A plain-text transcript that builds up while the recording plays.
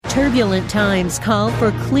Turbulent times call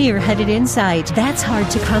for clear-headed insight. That's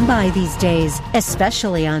hard to come by these days,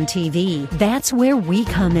 especially on TV. That's where we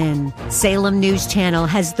come in. Salem News Channel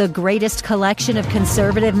has the greatest collection of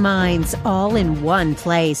conservative minds all in one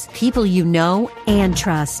place. People you know and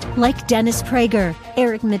trust, like Dennis Prager,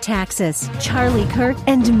 Eric Metaxas, Charlie Kirk,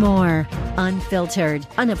 and more. Unfiltered,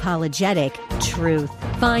 unapologetic truth.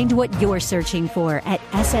 Find what you're searching for at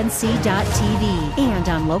snc.tv and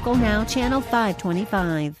on Local Now, Channel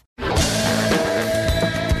 525. Ain't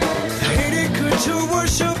it good to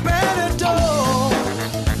worship and adore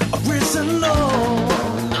a risen Lord?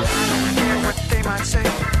 Hear what they might say,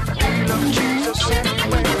 we love Jesus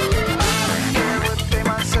anyway. Hear what they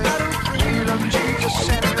might say, we love Jesus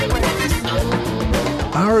anyway.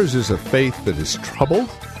 Ours is a faith that is troubled,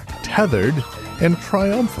 tethered, and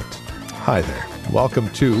triumphant. Hi there.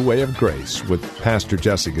 Welcome to Way of Grace with Pastor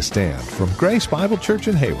Jesse Gistand from Grace Bible Church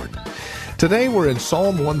in Hayward. Today we're in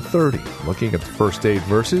Psalm 130, looking at the first 8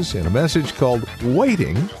 verses in a message called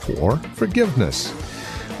Waiting for Forgiveness.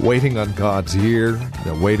 Waiting on God's ear,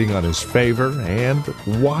 waiting on His favor, and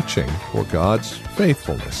watching for God's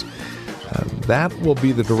faithfulness. That will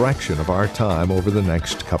be the direction of our time over the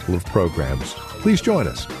next couple of programs. Please join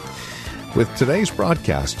us. With today's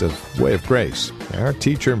broadcast of Way of Grace, our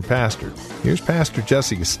teacher and pastor, here's Pastor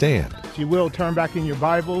Jesse Gistand. If you will, turn back in your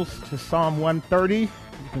Bibles to Psalm 130. You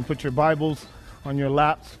can put your Bibles on your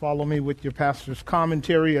laps. Follow me with your pastor's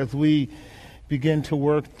commentary as we begin to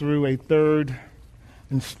work through a third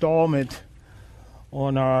installment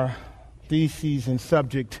on our theses and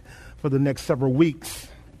subject for the next several weeks.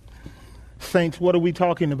 Saints, what are we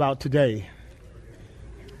talking about today?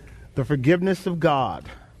 The forgiveness of God.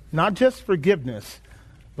 Not just forgiveness,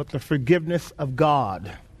 but the forgiveness of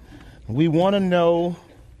God. We want to know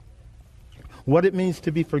what it means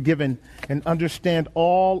to be forgiven and understand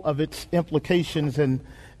all of its implications and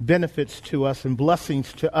benefits to us and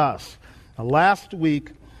blessings to us. Last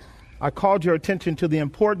week, I called your attention to the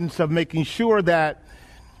importance of making sure that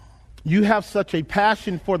you have such a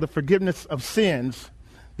passion for the forgiveness of sins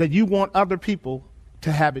that you want other people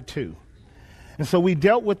to have it too. And so we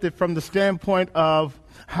dealt with it from the standpoint of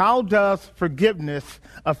how does forgiveness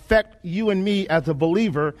affect you and me as a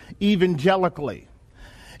believer evangelically?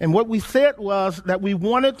 And what we said was that we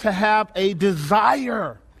wanted to have a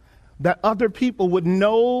desire that other people would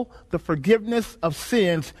know the forgiveness of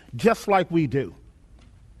sins just like we do.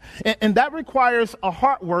 And that requires a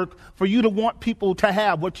heart work for you to want people to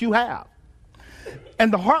have what you have.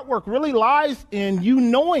 And the heart work really lies in you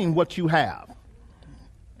knowing what you have.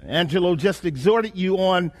 Angelo just exhorted you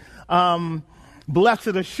on blessed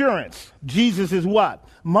assurance. Jesus is what?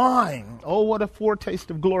 Mine. Oh, what a foretaste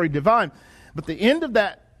of glory divine. But the end of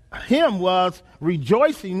that hymn was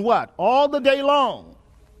rejoicing what? All the day long.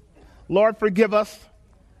 Lord, forgive us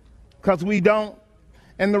because we don't.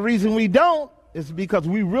 And the reason we don't is because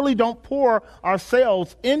we really don't pour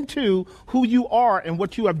ourselves into who you are and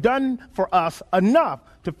what you have done for us enough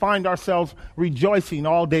to find ourselves rejoicing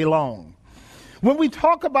all day long. When we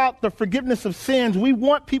talk about the forgiveness of sins, we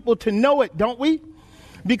want people to know it, don't we?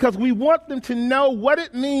 Because we want them to know what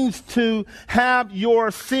it means to have your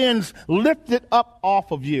sins lifted up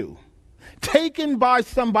off of you, taken by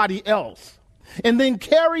somebody else, and then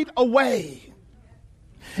carried away.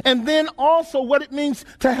 And then also what it means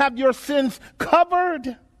to have your sins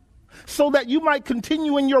covered so that you might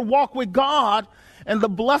continue in your walk with God and the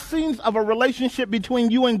blessings of a relationship between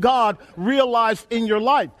you and God realized in your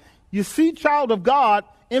life. You see, child of God,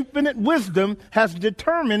 infinite wisdom has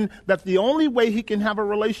determined that the only way He can have a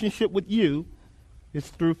relationship with you is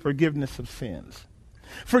through forgiveness of sins.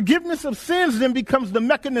 Forgiveness of sins then becomes the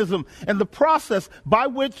mechanism and the process by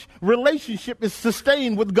which relationship is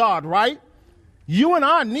sustained with God, right? You and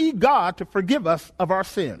I need God to forgive us of our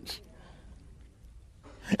sins.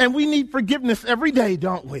 And we need forgiveness every day,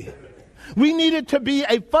 don't we? We need it to be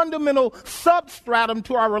a fundamental substratum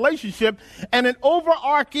to our relationship and an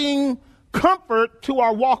overarching comfort to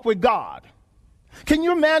our walk with God. Can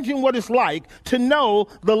you imagine what it's like to know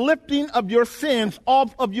the lifting of your sins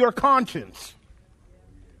off of your conscience?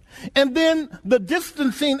 And then the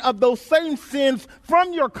distancing of those same sins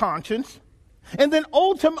from your conscience. And then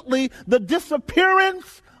ultimately the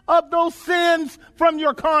disappearance of those sins from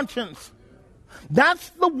your conscience.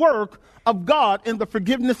 That's the work of God in the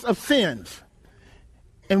forgiveness of sins.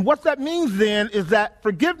 And what that means then is that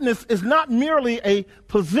forgiveness is not merely a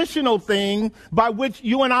positional thing by which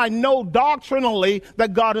you and I know doctrinally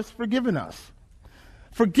that God has forgiven us.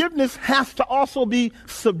 Forgiveness has to also be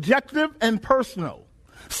subjective and personal.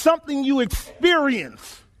 Something you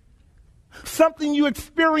experience. Something you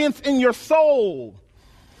experience in your soul.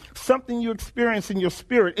 something you experience in your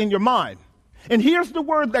spirit, in your mind. And here's the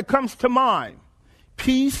word that comes to mind: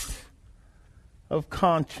 peace of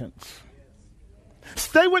conscience.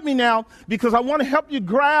 Stay with me now, because I want to help you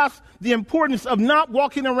grasp the importance of not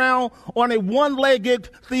walking around on a one-legged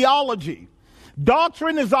theology.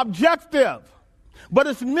 Doctrine is objective, but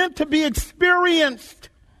it's meant to be experienced.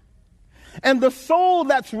 And the soul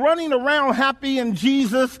that's running around happy in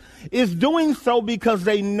Jesus is doing so because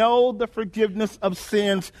they know the forgiveness of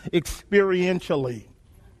sins experientially.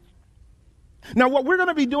 Now, what we're going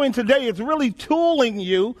to be doing today is really tooling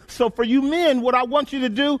you. So for you men, what I want you to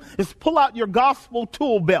do is pull out your gospel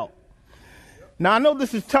tool belt. Now, I know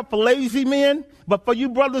this is tough for lazy men, but for you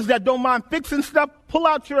brothers that don't mind fixing stuff, pull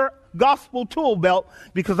out your gospel tool belt,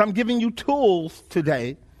 because I'm giving you tools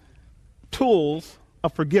today, tools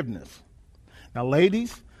of forgiveness. Now,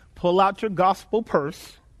 ladies, pull out your gospel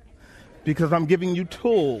purse, because I'm giving you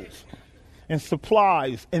tools and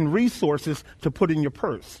supplies and resources to put in your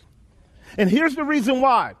purse. And here's the reason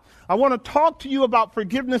why. I want to talk to you about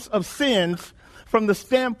forgiveness of sins from the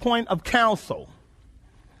standpoint of counsel.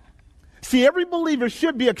 See, every believer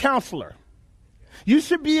should be a counselor. You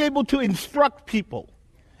should be able to instruct people,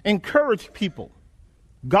 encourage people,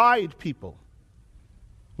 guide people,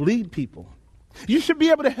 lead people. You should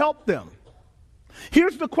be able to help them.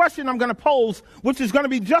 Here's the question I'm going to pose, which is going to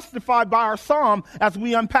be justified by our psalm as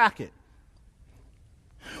we unpack it.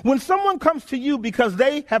 When someone comes to you because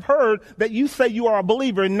they have heard that you say you are a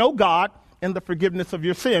believer and know God and the forgiveness of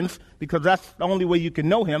your sins, because that's the only way you can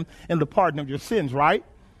know him, and the pardon of your sins, right?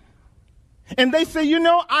 And they say,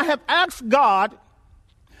 I have asked God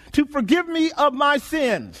to forgive me of my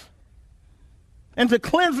sins and to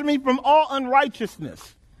cleanse me from all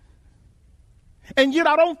unrighteousness. And yet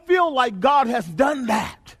I don't feel like God has done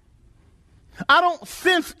that. I don't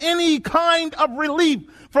sense any kind of relief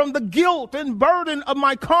from the guilt and burden of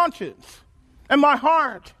my conscience and my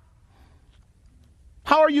heart.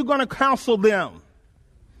 How are you going to counsel them?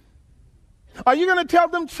 Are you going to tell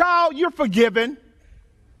them, child, you're forgiven?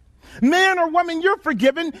 Man or woman, you're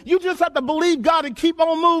forgiven. You just have to believe God and keep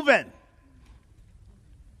on moving.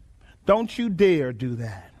 Don't you dare do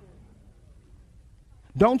that.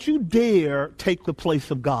 Don't you dare take the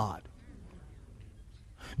place of God.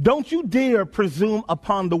 Don't you dare presume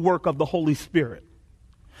upon the work of the Holy Spirit.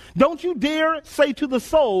 Don't you dare say to the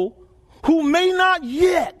soul who may not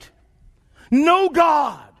yet know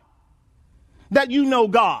God that you know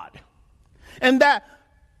God, and that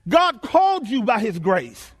God called you by his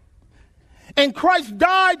grace, and Christ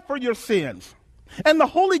died for your sins, and the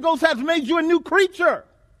Holy Ghost has made you a new creature,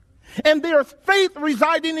 and there's faith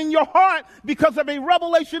residing in your heart because of a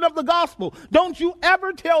revelation of the gospel. Don't you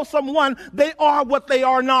ever tell someone they are what they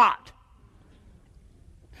are not.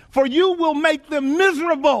 For you will make them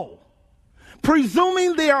miserable,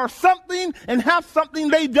 presuming they are something and have something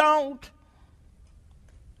they don't.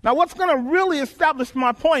 Now, what's going to really establish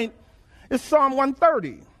my point is Psalm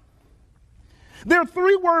 130. There are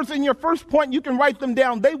 3 words in your first point. You can write them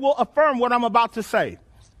down. They will affirm what I'm about to say.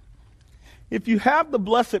 If you have the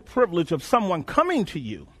blessed privilege of someone coming to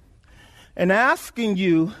you and asking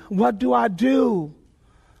you, what do? I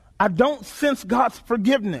don't sense God's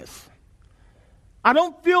forgiveness. I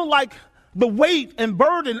don't feel like the weight and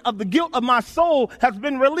burden of the guilt of my soul has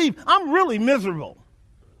been relieved. I'm really miserable.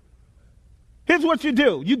 Here's what you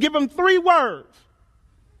do. You give them 3 words.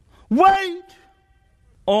 Wait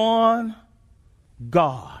on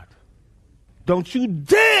God. Don't you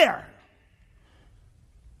dare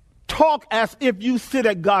talk as if you sit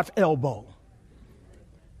at God's elbow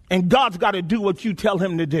and God's got to do what you tell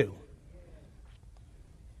him to do.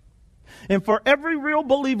 And for every real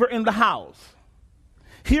believer in the house,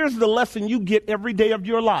 here's the lesson you get every day of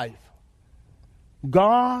your life.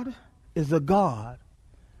 God is a God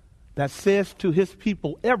that says to his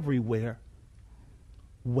people everywhere,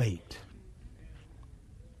 wait.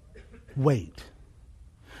 Wait.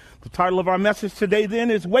 The title of our message today then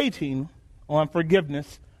is Waiting on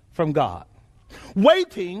Forgiveness from God.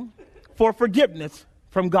 Waiting for forgiveness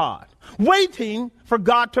from God. Waiting for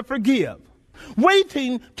God to forgive.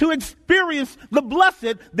 Waiting to experience the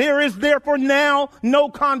blessed, there is therefore now no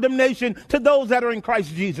condemnation to those that are in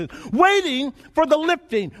Christ Jesus. Waiting for the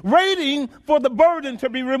lifting, waiting for the burden to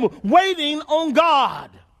be removed, waiting on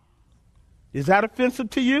God. Is that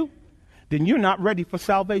offensive to you? Then you're not ready for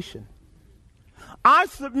salvation. I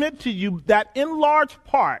submit to you that in large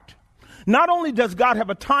part, not only does God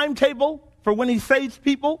have a timetable for when he saves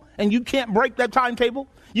people, and you can't break that timetable,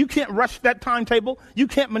 you can't rush that timetable, you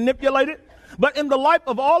can't manipulate it, but in the life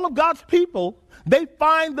of all of God's people, they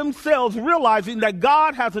find themselves realizing that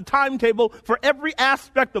God has a timetable for every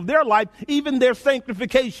aspect of their life, even their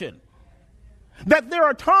sanctification. That there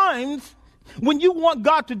are times when you want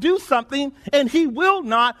God to do something and he will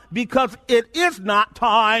not because it is not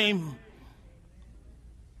time.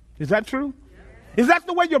 Is that true? Is that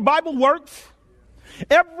the way your Bible works?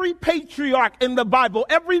 Every patriarch in the Bible,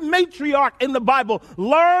 every matriarch in the Bible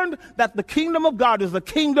learned that the kingdom of God is a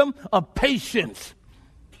kingdom of patience.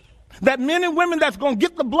 That men and women that's going to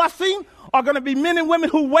get the blessing are going to be men and women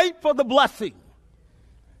who wait for the blessing.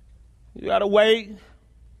 You got to wait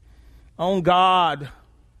on God.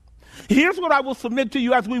 Here's what I will submit to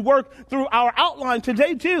you as we work through our outline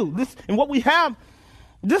today too. And what we have,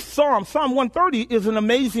 this Psalm 130, is an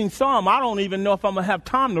amazing psalm. I don't even know if I'm going to have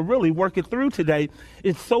time to really work it through today.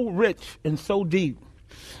 It's so rich and so deep.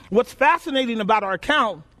 What's fascinating about our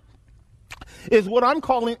account is what I'm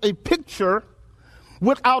calling a picture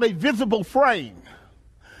without a visible frame.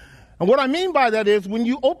 And what I mean by that is when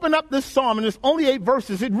you open up this psalm, and it's only 8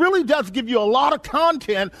 verses, it really does give you a lot of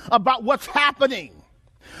content about what's happening.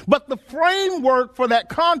 But the framework for that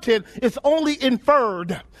content is only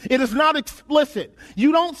inferred. It is not explicit.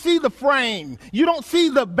 You don't see the frame. You don't see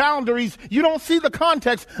the boundaries. You don't see the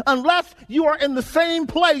context unless you are in the same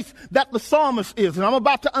place that the psalmist is. And I'm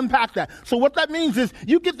about to unpack that. So what that means is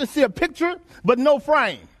you get to see a picture, but no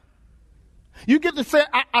frame. You get to say,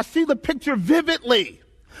 I see the picture vividly.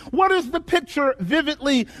 What is the picture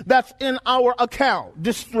vividly that's in our account?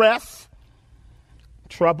 Distress,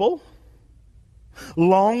 trouble,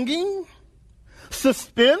 longing,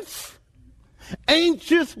 suspense,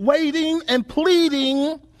 anxious waiting and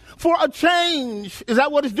pleading for a change. Is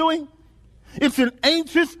that what it's doing? It's an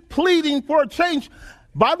anxious pleading for a change.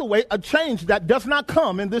 By the way, a change that does not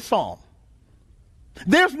come in this psalm.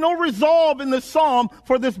 There's no resolve in this psalm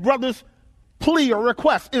for this brother's plea or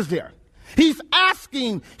request, is there? He's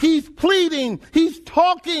asking, he's pleading, he's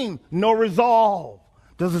talking, no resolve.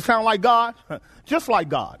 Does it sound like God? Just like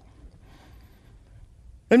God.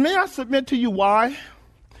 And may I submit to you why?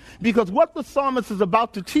 Because what the psalmist is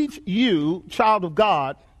about to teach you, child of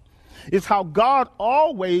God, is how God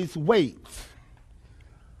always waits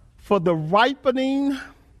for the ripening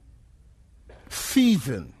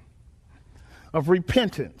season of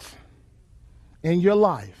repentance in your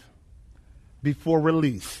life before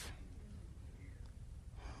release.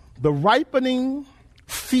 The ripening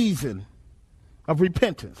season of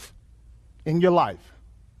repentance in your life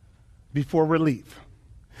before relief.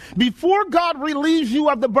 Before God relieves you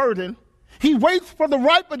of the burden, he waits for the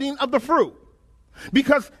ripening of the fruit.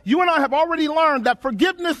 Because you and I have already learned that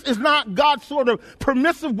forgiveness is not God's sort of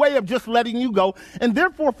permissive way of just letting you go. And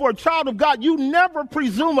therefore, for a child of God, you never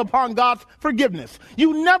presume upon God's forgiveness.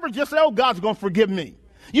 You never just say, oh, God's going to forgive me.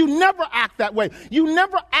 You never act that way. You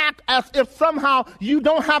never act as if somehow you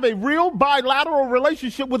don't have a real bilateral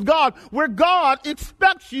relationship with God, where God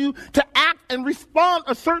expects you to act and respond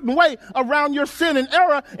a certain way around your sin and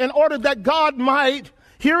error in order that God might,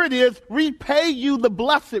 here it is, repay you the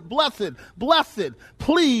blessed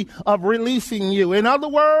plea of releasing you. In other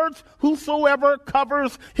words, whosoever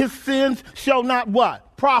covers his sins shall not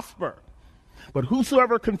what? Prosper. But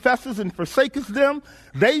whosoever confesses and forsakes them,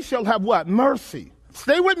 they shall have what? Mercy.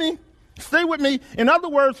 Stay with me. Stay with me. In other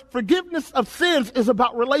words, forgiveness of sins is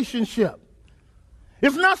about relationship.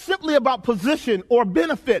 It's not simply about position or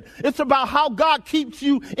benefit. It's about how God keeps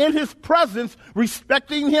you in his presence,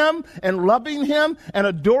 respecting him and loving him and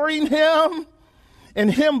adoring him and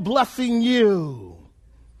him blessing you.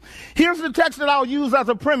 Here's the text that I'll use as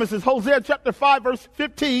a premise. It's Hosea chapter 5, verse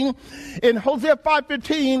 15. In Hosea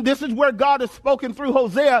 5:15, this is where God has spoken through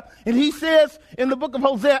Hosea. And he says in the book of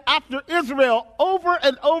Hosea, after Israel over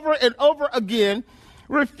and over and over again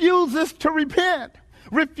refuses to repent,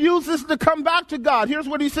 refuses to come back to God. Here's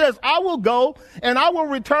what he says: I will go and I will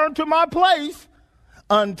return to my place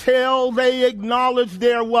until they acknowledge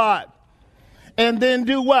their what? And then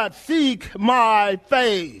do what? Seek my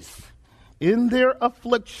face. In their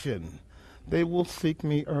affliction, they will seek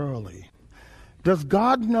me early. Does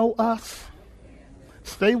God know us?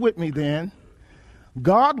 Stay with me then.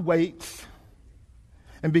 God waits,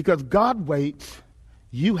 and because God waits,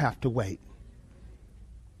 you have to wait.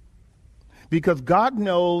 Because God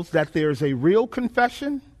knows that there's a real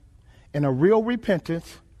confession and a real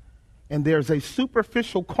repentance, and there's a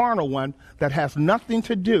superficial carnal one that has nothing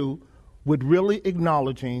to do with really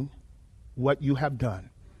acknowledging what you have done.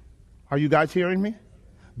 Are you guys hearing me?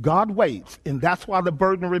 God waits, and that's why the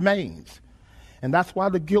burden remains. And that's why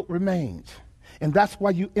the guilt remains. And that's why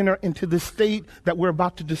you enter into the state that we're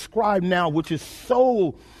about to describe now, which is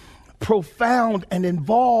so profound and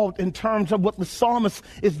involved in terms of what the psalmist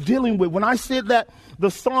is dealing with. When I said that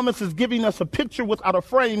the psalmist is giving us a picture without a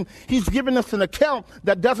frame, he's giving us an account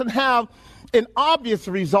that doesn't have an obvious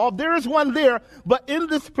resolve. There is one there, but in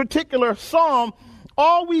this particular psalm,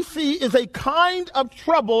 all we see is a kind of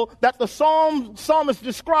trouble that the psalmist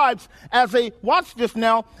describes as a, watch this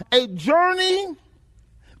now, a journey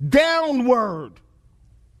downward,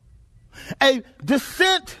 a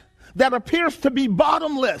descent that appears to be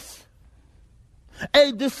bottomless,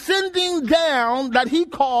 a descending down that he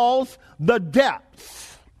calls the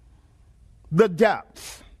depths. The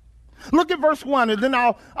depths. Look at verse 1, and then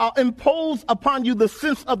I'll impose upon you the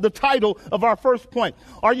sense of the title of our first point.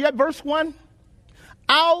 Are you at verse 1?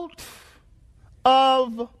 Out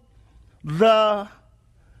of the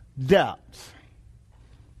depths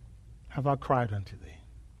have I cried unto thee.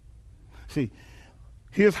 See,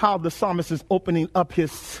 here's how the psalmist is opening up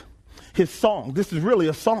his song. This is really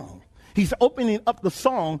a song. He's opening up the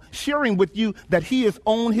song, sharing with you that he is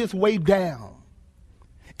on his way down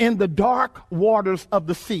in the dark waters of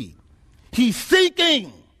the sea. He's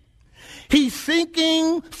sinking. He's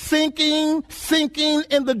sinking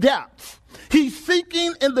in the depths. He's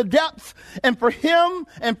sinking in the depths, and for him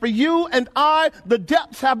and for you and I, the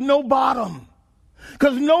depths have no bottom,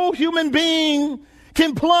 because no human being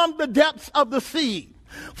can plumb the depths of the sea.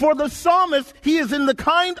 For the psalmist, he is in the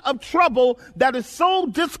kind of trouble that is so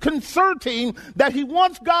disconcerting that he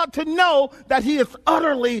wants God to know that he is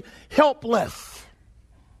utterly helpless.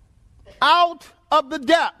 Out of the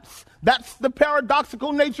depths. That's the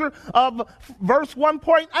paradoxical nature of verse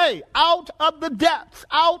 1.a. Out of the depths.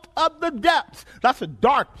 Out of the depths. That's a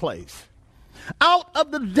dark place. Out of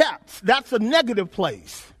the depths. That's a negative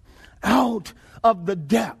place. Out of the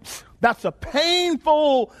depths. That's a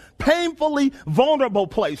painfully vulnerable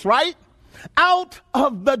place, right? Out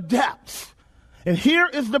of the depths. And here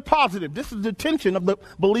is the positive. This is the tension of the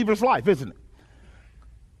believer's life, isn't it?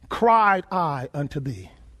 Cried I unto thee.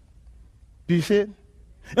 Do you see it?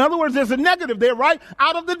 In other words, there's a negative there, right?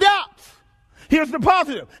 Out of the depths. Here's the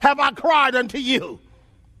positive. Have I cried unto you?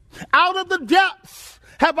 Out of the depths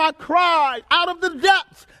have I cried. Out of the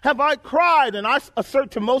depths have I cried. And I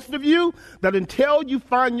assert to most of you that until you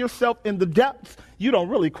find yourself in the depths, you don't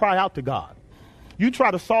really cry out to God. You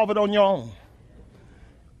try to solve it on your own.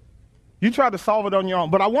 You try to solve it on your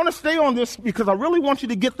own. But I want to stay on this because I really want you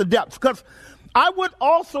to get the depths. Because I would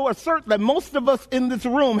also assert that most of us in this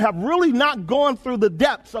room have really not gone through the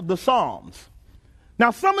depths of the Psalms.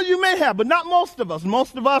 Now, some of you may have, but not most of us.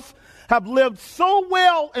 Most of us have lived so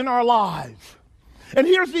well in our lives. And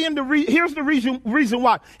here's the reason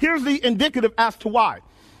why. Here's the indicative as to why.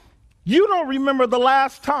 You don't remember the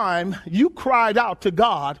last time you cried out to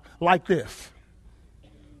God like this.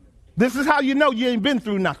 This is how you know you ain't been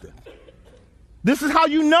through nothing. This is how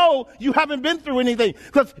you know you haven't been through anything.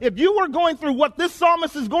 Because if you were going through what this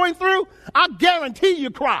psalmist is going through, I guarantee you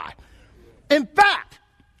cry. In fact,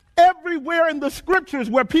 everywhere in the scriptures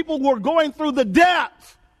where people were going through the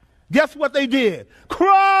depths, guess what they did?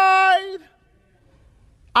 Cried.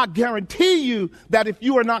 I guarantee you that if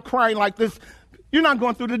you are not crying like this, you're not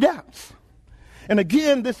going through the depths. And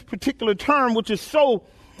again, this particular term, which is so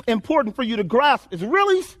important for you to grasp, is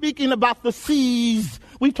really speaking about the seas.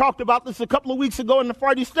 We talked about this a couple of weeks ago in the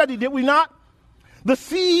Friday study, did we not? The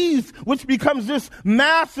seas, which becomes this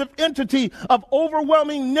massive entity of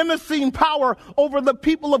overwhelming nemesine power over the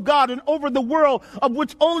people of God and over the world, of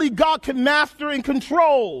which only God can master and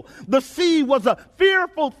control. The sea was a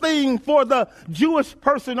fearful thing for the Jewish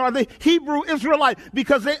person or the Hebrew Israelite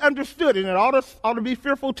because they understood it, and it ought to be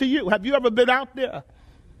fearful to you. Have you ever been out there?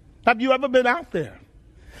 Have you ever been out there?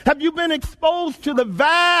 Have you been exposed to the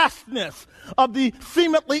vastness of the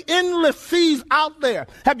seemingly endless seas out there?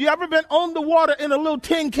 Have you ever been on the water in a little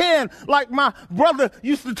tin can like my brother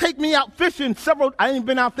used to take me out fishing I ain't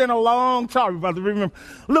been out there in a long time, brother, remember.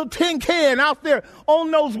 A little tin can out there on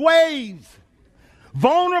those waves,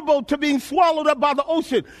 vulnerable to being swallowed up by the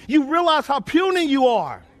ocean. You realize how puny you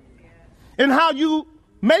are and how you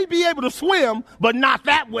may be able to swim, but not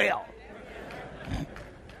that well.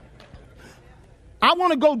 I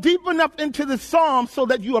want to go deep enough into the psalm so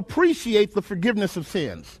that you appreciate the forgiveness of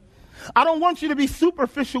sins. I don't want you to be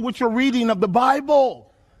superficial with your reading of the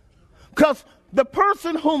Bible, because the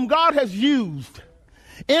person whom God has used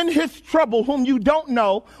in his trouble, whom you don't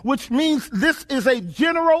know, which means this is a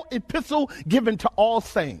general epistle given to all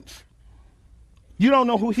saints. You don't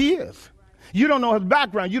know who he is. You don't know his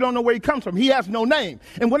background. You don't know where he comes from. He has no name.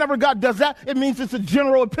 And whenever God does that, it means it's a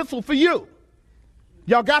general epistle for you.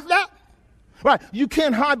 Y'all got that? Right? You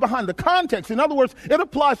can't hide behind the context. In other words, it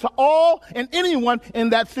applies to all and anyone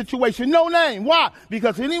in that situation. No name. Why?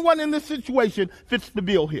 Because anyone in this situation fits the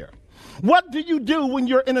bill here. What do you do when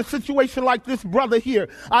you're in a situation like this brother here?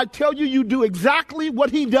 I tell you, you do exactly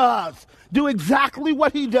what he does. Do exactly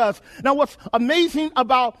what he does. Now, what's amazing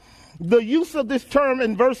about the use of this term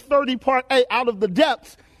in verse 30, part A, out of the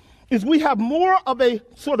depths, is we have more of a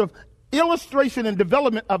sort of illustration and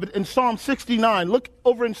development of it in Psalm 69. Look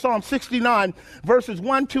over in Psalm 69, verses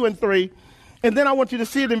 1, 2, and 3. And then I want you to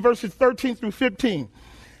see it in verses 13 through 15.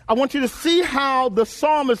 I want you to see how the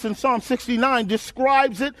psalmist in Psalm 69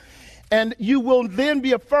 describes it, and you will then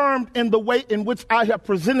be affirmed in the way in which I have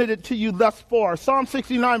presented it to you thus far. Psalm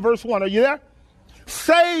 69, verse 1. Are you there?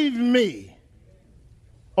 Save me,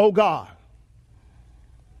 O God,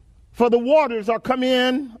 for the waters are come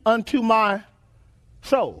in unto my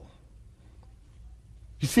soul.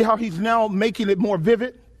 You see how he's now making it more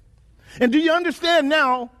vivid? And do you understand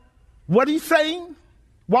now what he's saying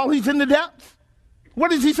while he's in the depths?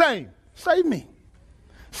 What is he saying? Save me.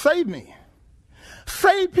 Save me.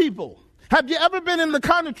 Save people. Have you ever been in the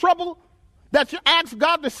kind of trouble that you ask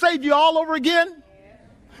God to save you all over again? Yeah.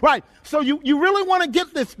 Right. So you really want to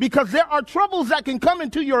get this, because there are troubles that can come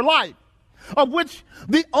into your life, of which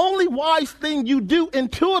the only wise thing you do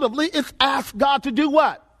intuitively is ask God to do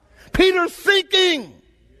what? Peter's seeking.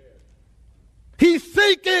 He's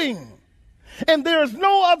seeking. And there is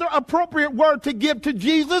no other appropriate word to give to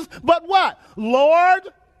Jesus but what? Lord,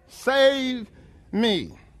 save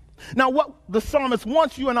me. Now, what the psalmist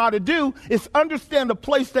wants you and I to do is understand a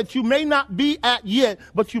place that you may not be at yet,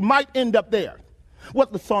 but you might end up there.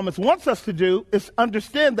 What the psalmist wants us to do is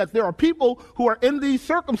understand that there are people who are in these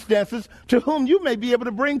circumstances to whom you may be able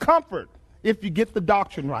to bring comfort if you get the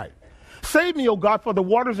doctrine right. Save me, O God, for the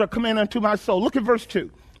waters are coming unto my soul. Look at verse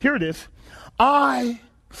 2. Here it is. I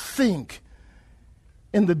sink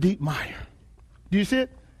in the deep mire. Do you see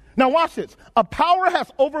it? Now watch this. A power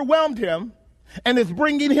has overwhelmed him and is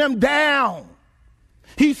bringing him down.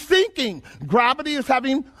 He's sinking. Gravity is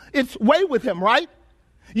having its way with him, right?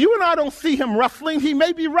 You and I don't see him wrestling. He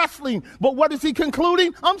may be wrestling, but what is he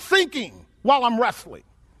concluding? I'm sinking while I'm wrestling.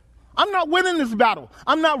 I'm not winning this battle.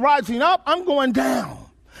 I'm not rising up. I'm going down.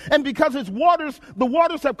 And because the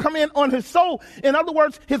waters have come in on his soul. In other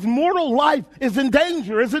words, his mortal life is in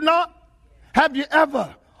danger, is it not? Have you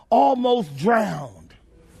ever almost drowned?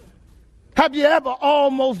 Have you ever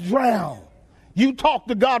almost drowned? You talked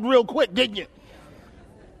to God real quick, didn't you?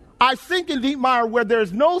 I sink in deep mire where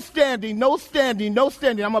there's no standing, no standing, no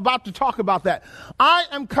standing. I'm about to talk about that. I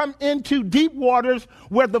am come into deep waters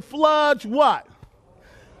where the floods what?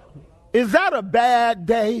 Is that a bad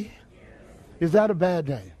day? Is that a bad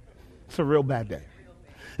day? It's a real bad day.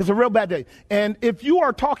 It's a real bad day. And if you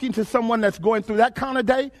are talking to someone that's going through that kind of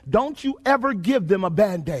day, don't you ever give them a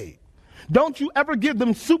Band-Aid. Don't you ever give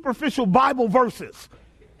them superficial Bible verses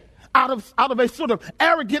out of a sort of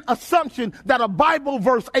arrogant assumption that a Bible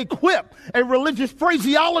verse, a quip, a religious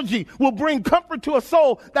phraseology will bring comfort to a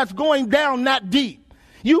soul that's going down that deep.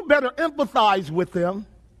 You better empathize with them.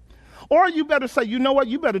 Or you better say, you know what,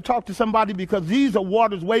 you better talk to somebody because these are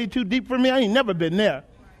waters way too deep for me. I ain't never been there.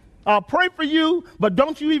 I'll pray for you, but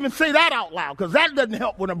don't you even say that out loud, because that doesn't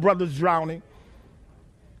help when a brother's drowning.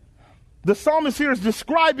 The psalmist here is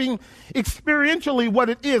describing experientially what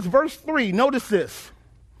it is. Verse 3, notice this.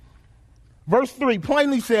 Verse 3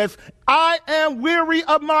 plainly says, I am weary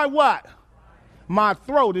of my what? My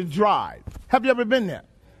throat is dried. Have you ever been there?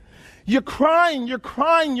 You're crying, you're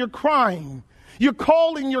crying, you're crying. You're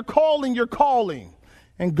calling, you're calling, you're calling.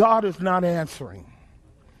 And God is not answering.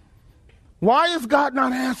 Why is God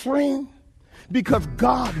not answering? Because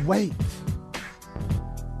God waits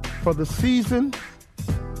for the season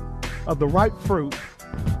of the ripe fruit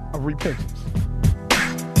of repentance.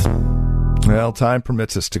 Well, time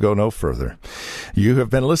permits us to go no further. You have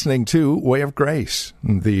been listening to Way of Grace,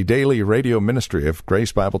 the daily radio ministry of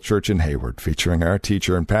Grace Bible Church in Hayward, featuring our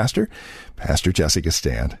teacher and pastor, Pastor Jesse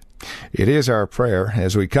Gistand. It is our prayer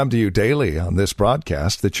as we come to you daily on this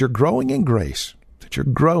broadcast that you're growing in grace, that you're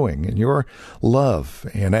growing in your love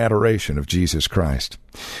and adoration of Jesus Christ.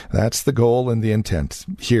 That's the goal and the intent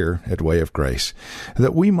here at Way of Grace,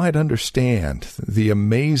 that we might understand the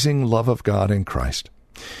amazing love of God in Christ.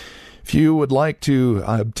 If you would like to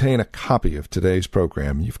obtain a copy of today's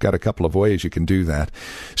program, you've got a couple of ways you can do that.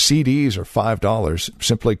 CDs are $5.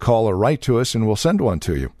 Simply call or write to us and we'll send one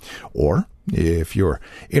to you. Or if you're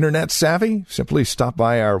internet savvy, simply stop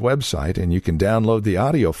by our website and you can download the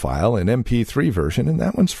audio file in MP3 version, and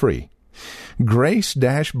that one's free.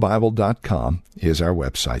 Grace-Bible.com is our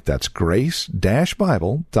website. That's grace-bible.com.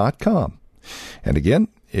 And again,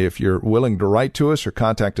 If you're willing to write to us or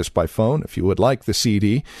contact us by phone, if you would like the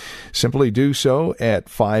CD, simply do so at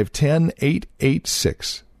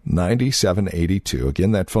 510-886-9782.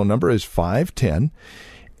 Again, that phone number is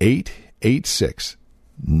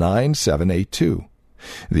 510-886-9782.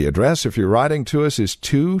 The address, if you're writing to us, is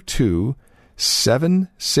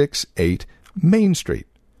 22768 Main Street.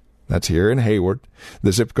 That's here in Hayward.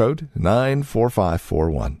 The zip code,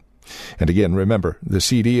 94541. And again, remember, the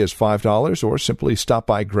CD is $5, or simply stop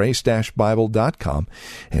by grace-bible.com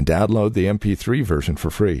and download the MP3 version for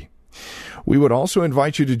free. We would also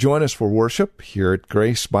invite you to join us for worship here at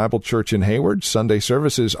Grace Bible Church in Hayward. Sunday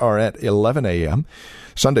services are at 11 a.m.,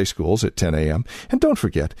 Sunday schools at 10 a.m. And don't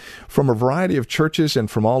forget, from a variety of churches and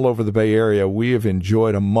from all over the Bay Area, we have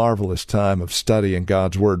enjoyed a marvelous time of study in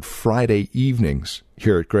God's Word Friday evenings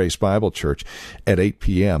here at Grace Bible Church at 8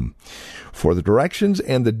 p.m. For the directions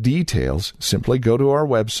and the details, simply go to our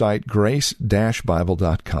website,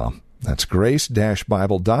 grace-bible.com. That's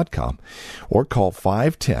grace-bible.com, or call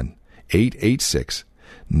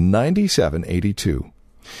 510-886-9782.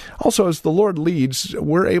 Also, as the Lord leads,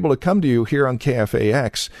 we're able to come to you here on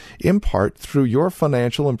KFAX in part through your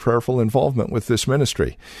financial and prayerful involvement with this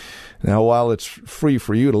ministry. Now, while it's free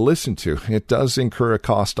for you to listen to, it does incur a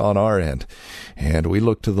cost on our end, and we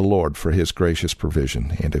look to the Lord for His gracious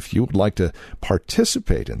provision. And if you would like to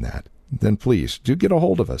participate in that, then please do get a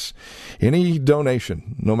hold of us. Any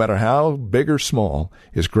donation, no matter how big or small,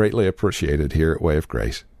 is greatly appreciated here at Way of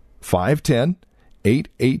Grace.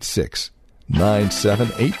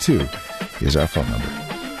 510-886-9782 is our phone number.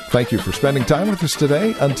 Thank you for spending time with us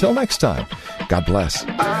today. Until next time, God bless.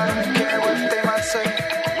 I don't care what they might say.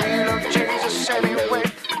 We love Jesus anyway.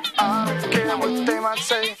 I don't care what they might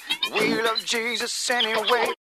say. We love Jesus anyway.